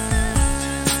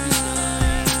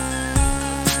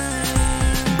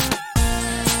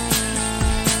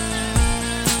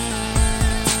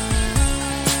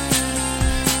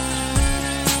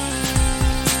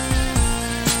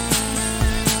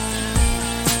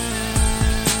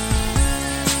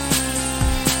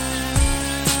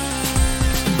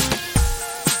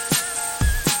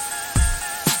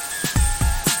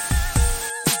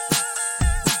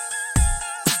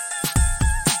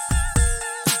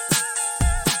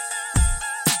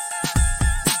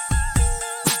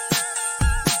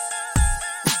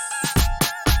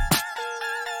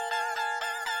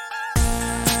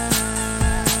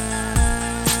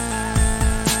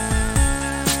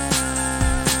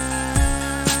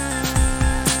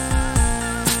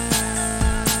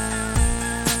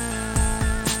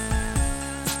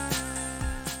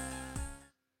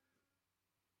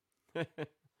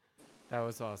 That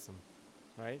was awesome,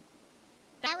 right?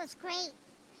 That was great.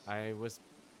 I was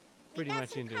We pretty got much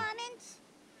some into. comments.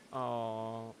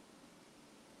 Oh,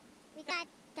 We got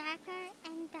darker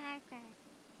and darker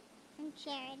from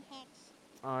Jared Hicks.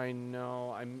 I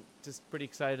know. I'm just pretty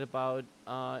excited about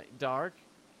dark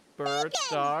birds,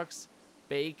 Bacon! dogs,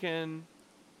 bacon.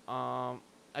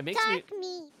 It makes me. Dark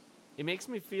meat. It makes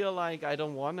me feel like I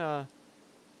don't wanna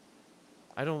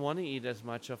eat as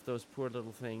much of those poor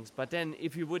little things. But then,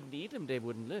 if you wouldn't eat them, they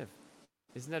wouldn't live.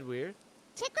 Isn't that weird?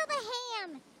 Tickle the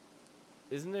ham.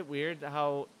 Isn't it weird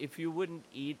how if you wouldn't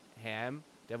eat ham,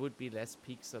 there would be less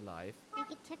pigs alive? You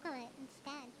could tickle it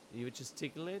instead. You would just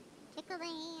tickle it Tickle the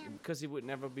ham. because it would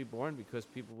never be born because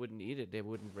people wouldn't eat it. They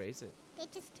wouldn't raise it. They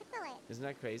just tickle it. Isn't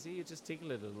that crazy? You just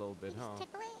tickle it a little bit, You huh? just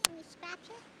tickle it and you scratch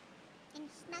it and you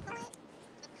snuggle it.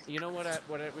 You know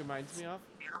what it reminds me of?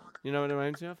 You know what it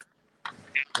reminds me of?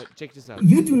 Check this out.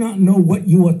 You do not know what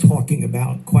you are talking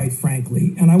about, quite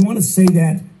frankly. And I want to say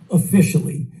that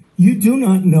officially. You do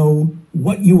not know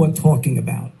what you are talking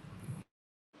about.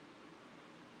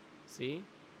 See?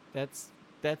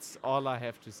 That's all I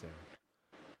have to say.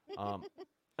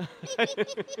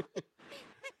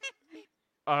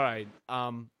 All right.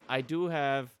 I do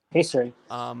have Hey, Siri.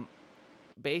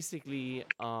 basically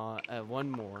one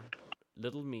more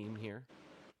little meme here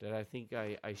that I think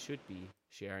I should be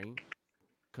sharing,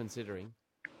 considering,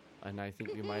 and I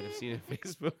think you might have seen it on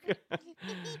Facebook.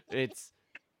 It's,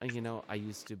 I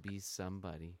used to be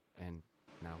somebody, and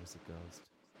now it's a ghost.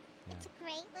 It's a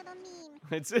great little meme.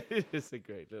 It is a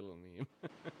great little meme.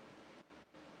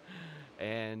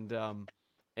 And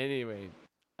anyway,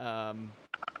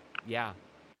 yeah,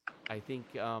 I think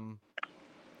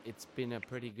it's been a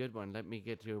pretty good one. Let me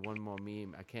get to one more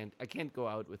meme. I can't go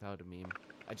out without a meme.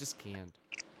 I just can't.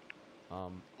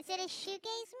 Is it a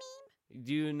shoegaze meme?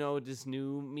 Do you know this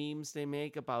new memes they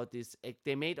make about this?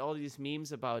 They made all these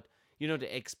memes about, the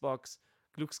Xbox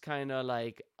looks kind of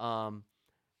like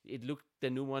the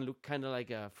new one looked kind of like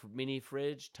a mini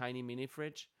fridge, tiny mini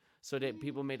fridge. So that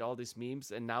people made all these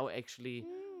memes, and now actually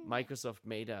Microsoft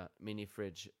made a mini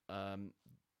fridge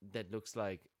that looks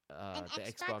like An the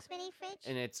Xbox mini fridge?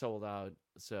 and it sold out.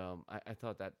 So I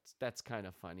thought that's kind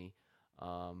of funny,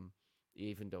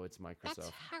 even though it's Microsoft.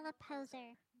 That's hella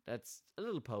poser. That's a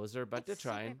little poser, but That's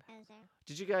they're trying. super poser.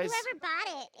 Did you guys? Whoever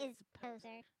bought it is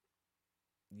poser.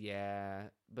 Yeah,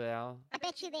 well, I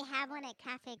bet you they have one at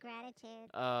Cafe Gratitude.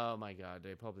 oh my God,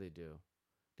 they probably do.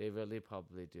 They really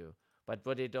probably do. But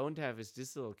what they don't have is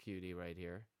this little cutie right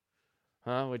here.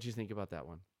 Huh? What'd you think about that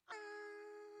one?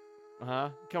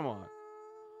 Huh? Come on.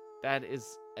 That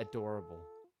is adorable.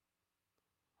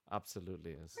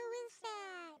 Absolutely is. Who is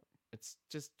that? It's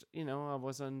just, I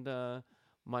was on the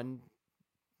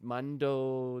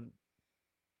Mando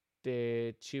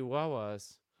de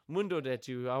Chihuahuas, Mundo de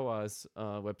Chihuahuas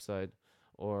website,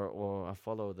 or I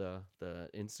follow the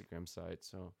Instagram site.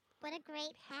 So What a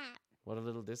great hat. what a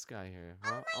little this guy here, Oh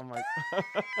huh? my Oh my!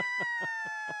 god!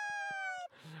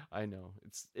 I know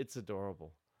it's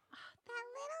adorable. That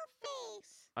little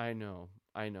face. I know,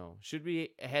 I know. Should we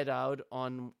head out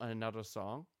on another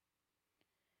song?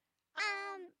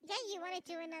 Yeah, you want to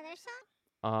do another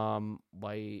song?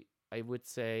 Why I would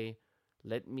say,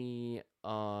 let me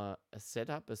set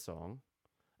up a song.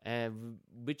 And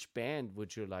which band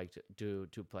would you like to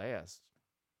play us?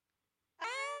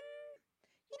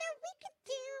 We could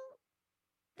do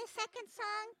the second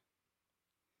song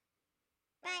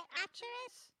by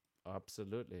Actress.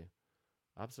 Absolutely,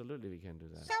 absolutely, we can do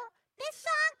that. So this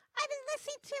song, I've been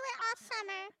listening to it all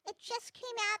summer. It just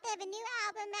came out. They have a new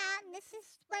album out, and this is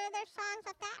one of their songs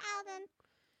off that album.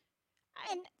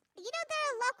 And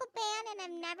they're a local band, and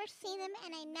I've never seen them,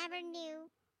 and I never knew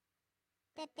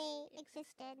that they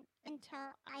existed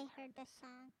until I heard this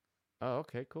song. Oh,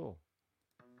 okay, cool.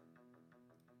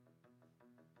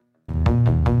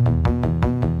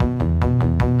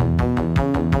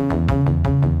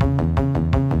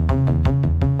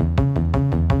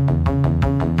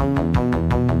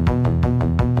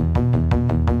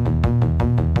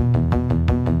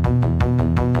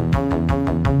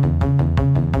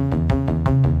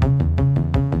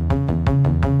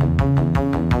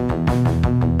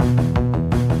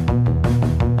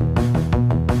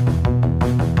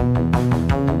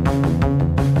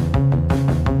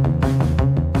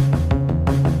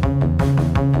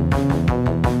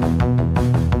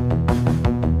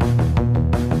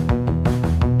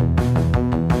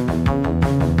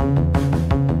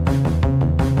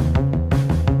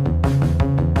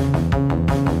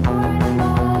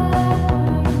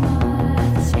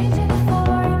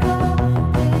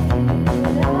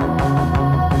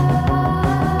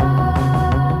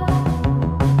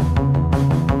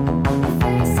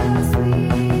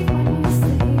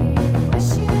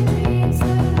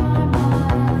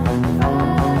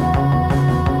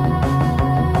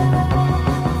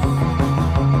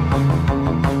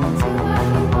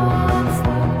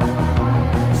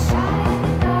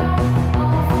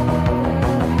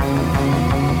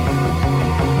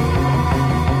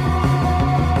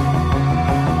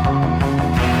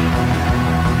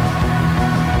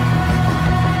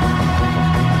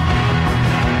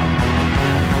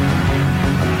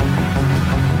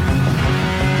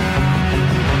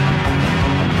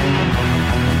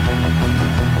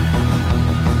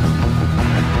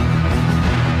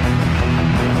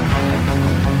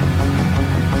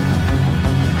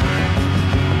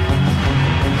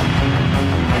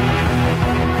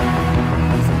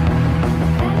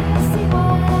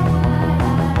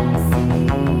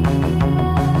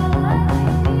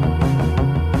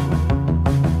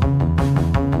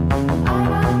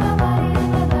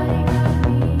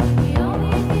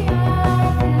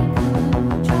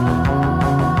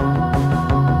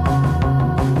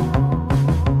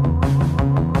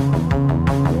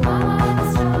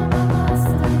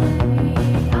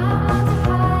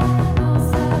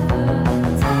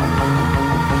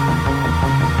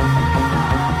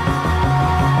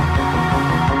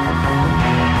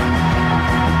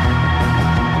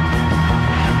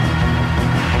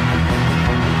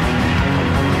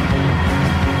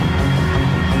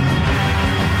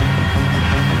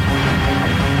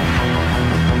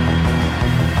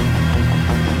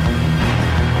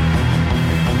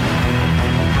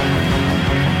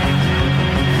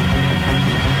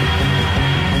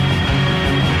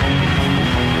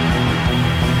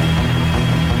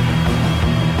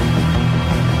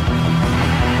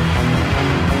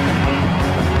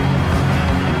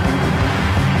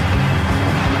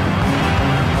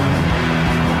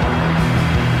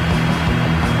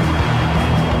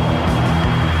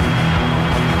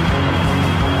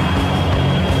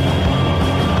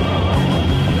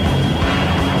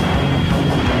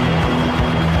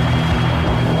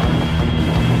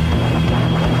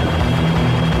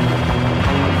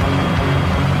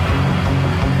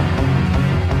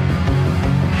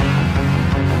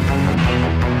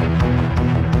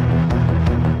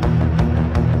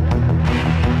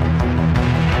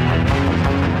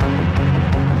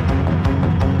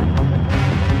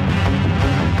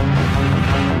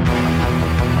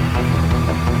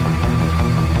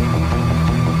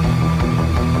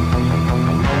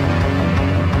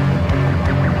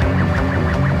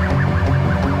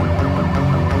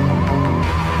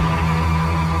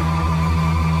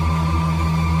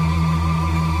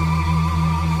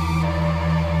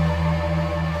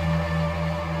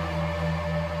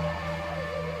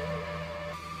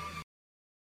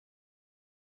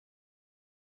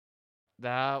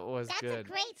 That was That's a good.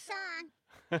 great song.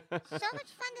 So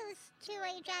much fun to listen to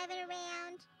while you're driving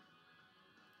around.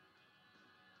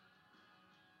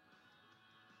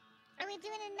 Are we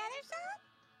doing another song?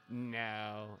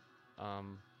 No,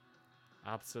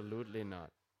 absolutely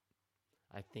not.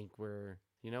 I think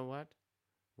you know what?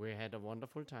 We had a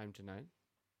wonderful time tonight.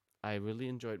 I really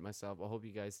enjoyed myself. I hope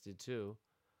you guys did too.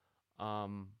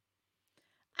 Um,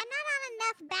 I'm not on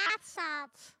enough bath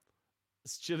salts.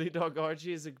 Chili Dog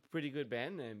Archie is a pretty good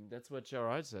band name. That's what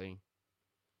Gerard's saying.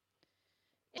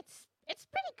 It's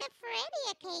pretty good for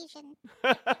any occasion.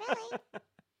 Really.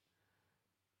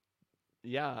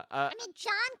 Yeah. I mean,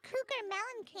 John Cougar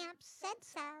Mellencamp said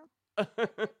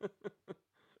so.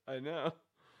 I know.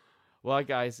 Well,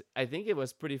 guys, I think it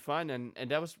was pretty fun, and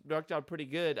that worked out pretty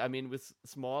good. I mean, with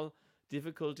small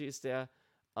difficulties there,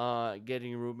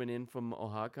 getting Ruben in from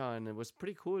Oaxaca, and it was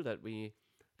pretty cool that we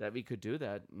could do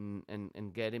that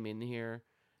and get him in here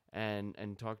and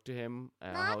talk to him.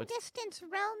 Long distance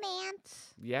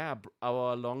romance. Yeah,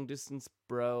 our long distance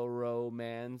bro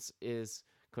romance is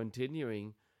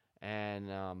continuing, and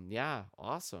yeah,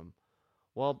 awesome.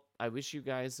 Well, I wish you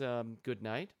guys good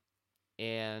night,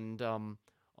 and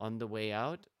on the way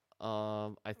out,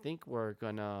 I think we're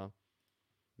gonna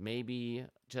maybe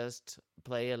just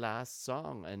play a last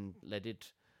song and let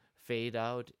it fade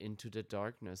out into the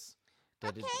darkness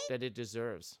that it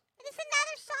deserves. This is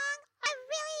another song I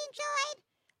really enjoyed.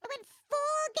 I went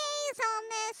full gaze on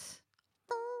this.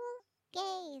 Full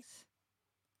gaze.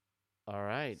 All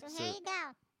right, So here you go.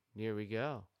 here we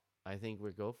go. I think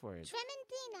we'll go for it.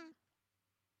 Trementina.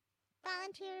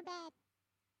 Volunteer bed.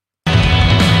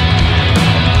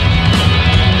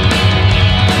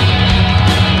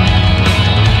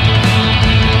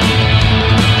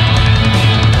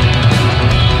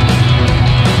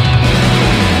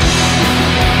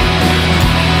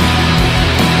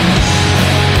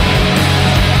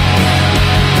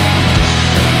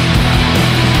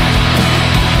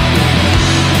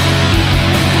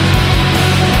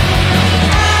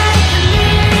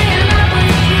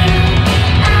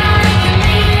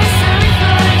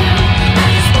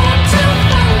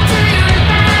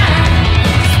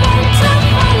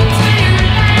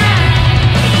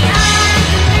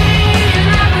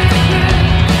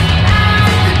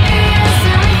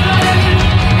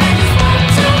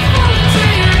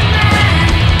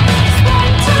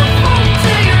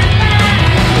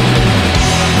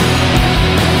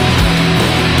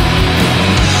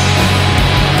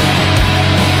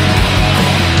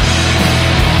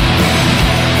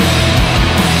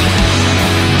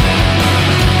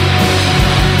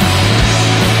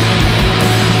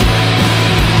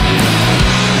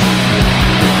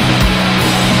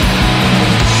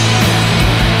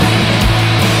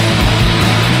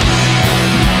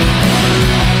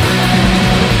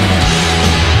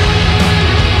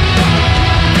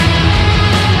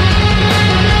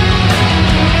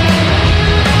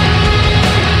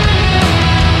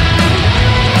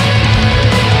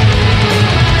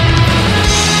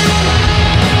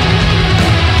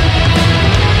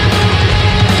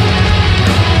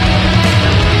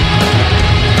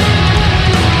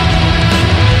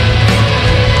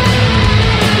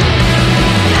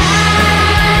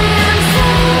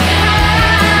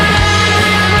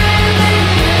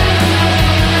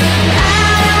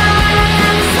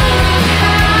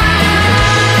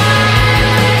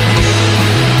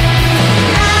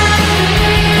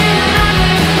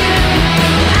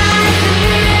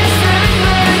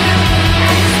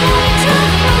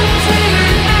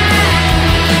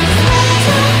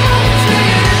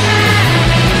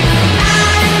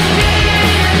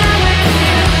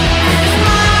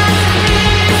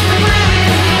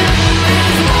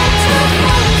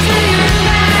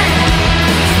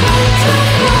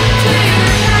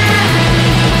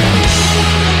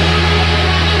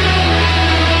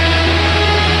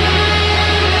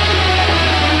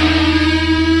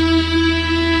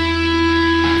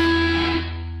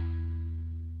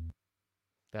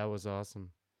 That was awesome.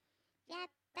 Yep,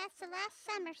 that's the last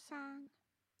summer song.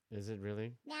 Is it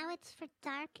really? Now it's for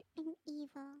dark and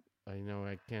evil. I know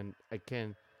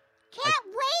Can't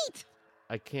wait!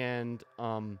 I can't,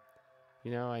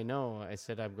 I know I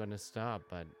said I'm gonna stop,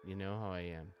 but you know how I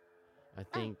am. I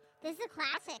think This is a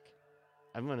classic.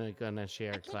 I'm gonna share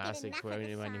a can't get classic enough for of this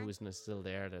anyone song. who's not still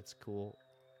there. That's cool.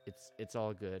 It's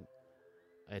all good.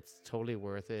 It's totally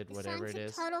worth it, The whatever song's it a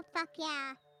is. total fuck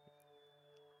yeah.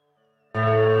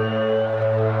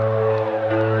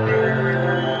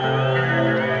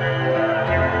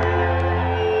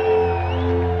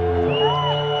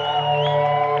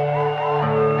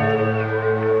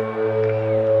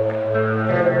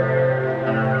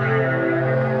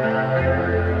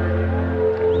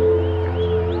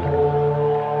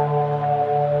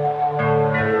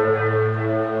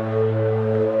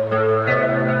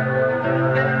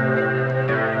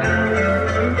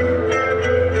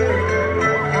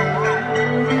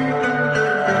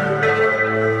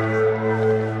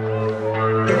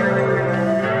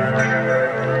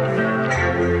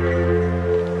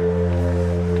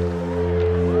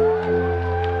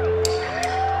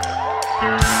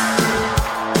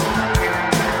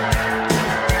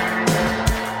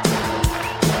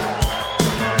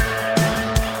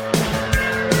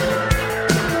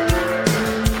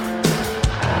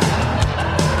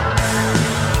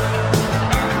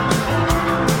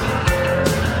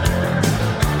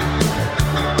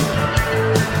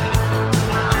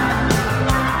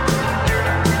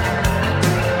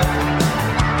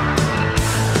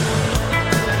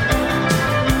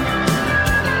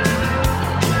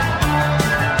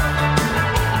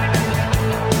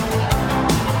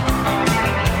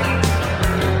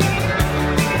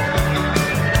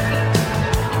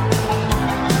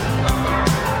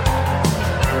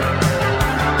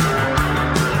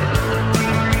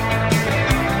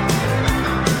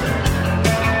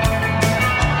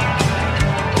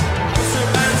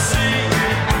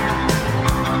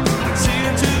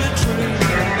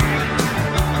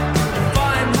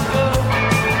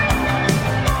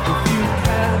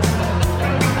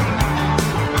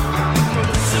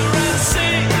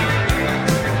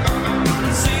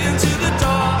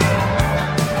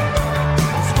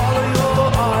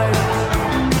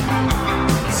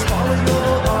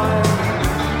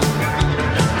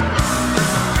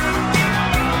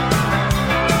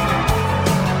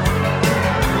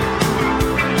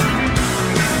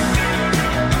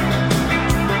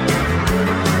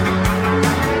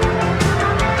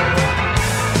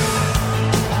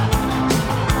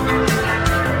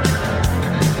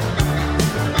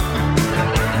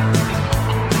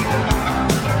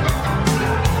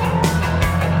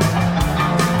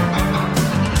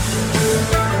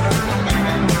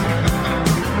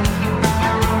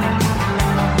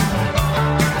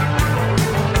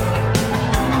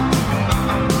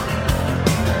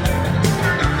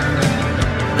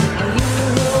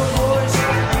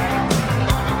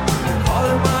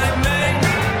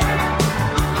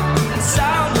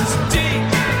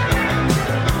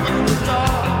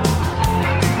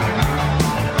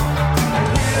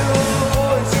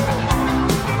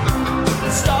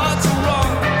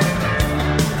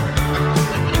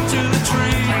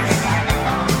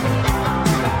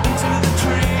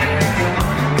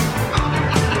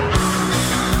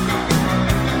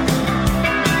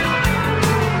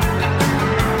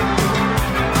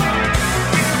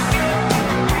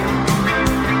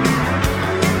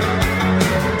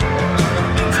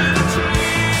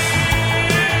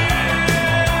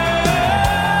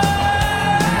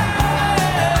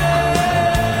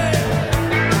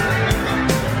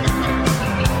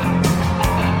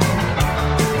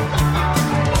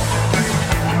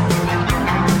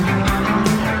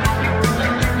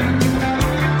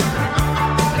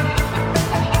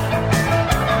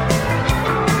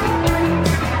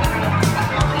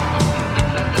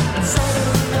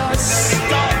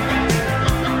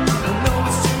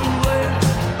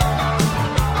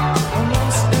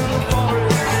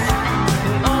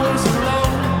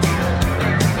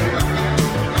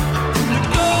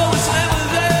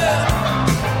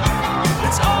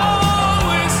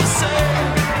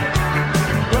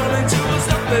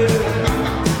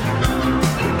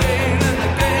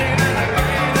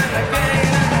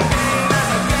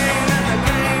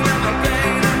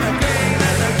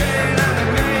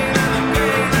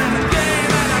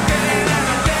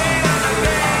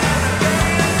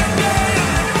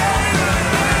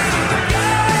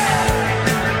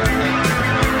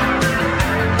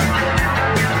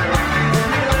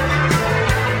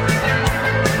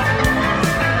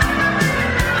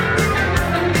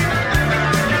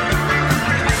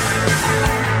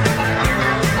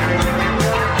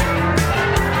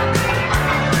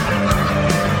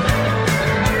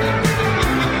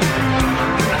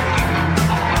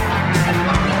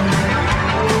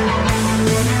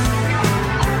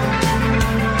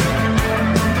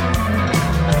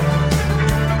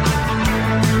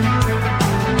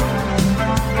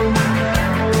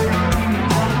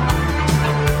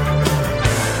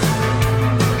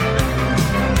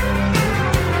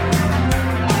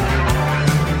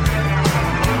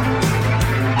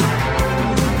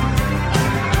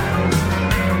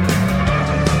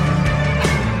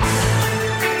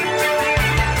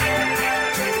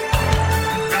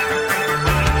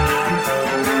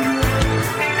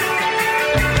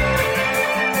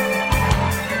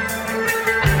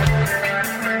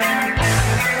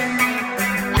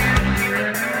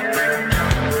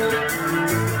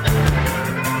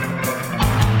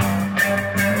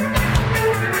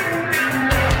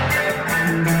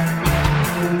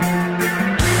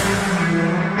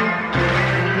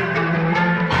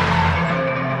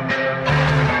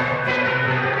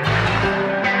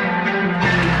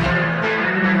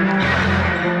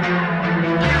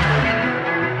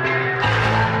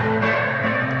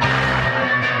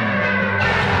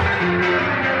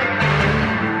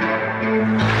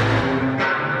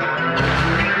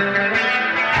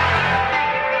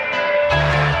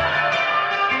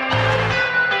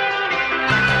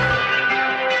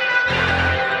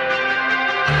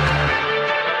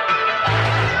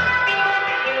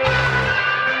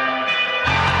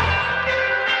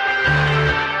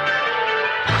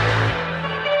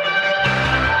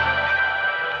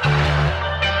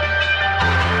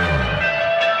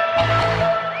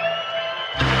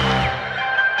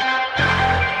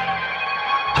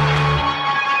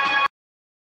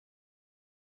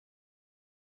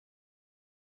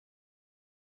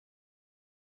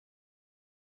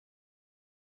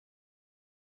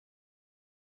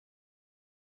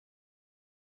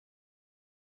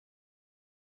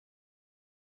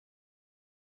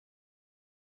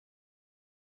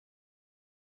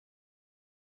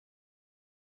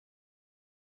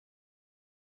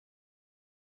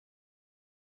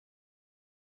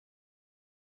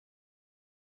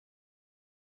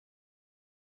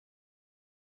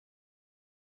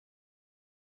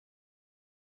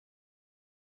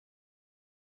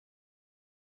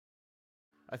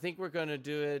 I think we're gonna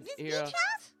do it Is this here. beach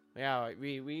house? Yeah,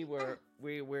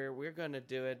 we're gonna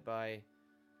do it by.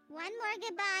 One more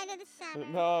goodbye to the summer.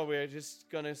 No, we're just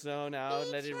gonna zone out,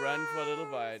 let Beach it run for a little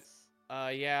bit.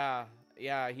 house.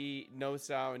 Yeah, no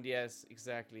sound. Yes,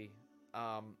 exactly.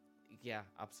 Yeah,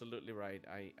 absolutely right.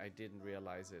 I didn't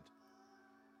realize it,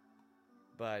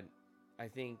 but I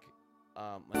think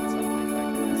on something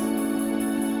like this.